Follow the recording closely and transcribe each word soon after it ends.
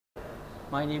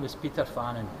My name is Peter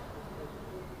Fannin,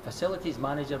 Facilities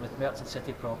Manager with Merchant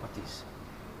City Properties.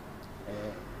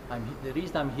 The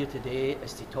reason I'm here today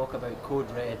is to talk about Code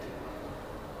Red,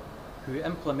 who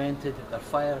implemented their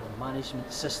fire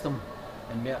management system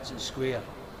in Merchant Square,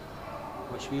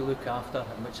 which we look after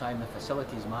and which I'm the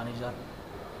Facilities Manager,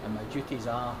 and my duties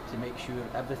are to make sure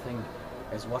everything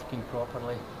is working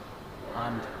properly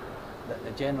and that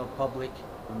the general public,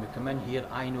 when we come in here,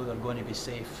 I know they're going to be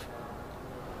safe.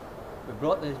 We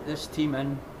brought this team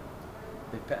in,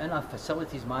 we put in a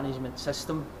facilities management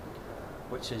system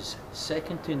which is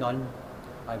second to none.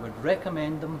 I would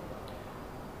recommend them.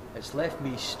 It's left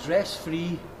me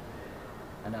stress-free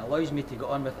and it allows me to go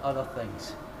on with other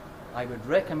things. I would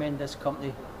recommend this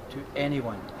company to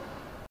anyone.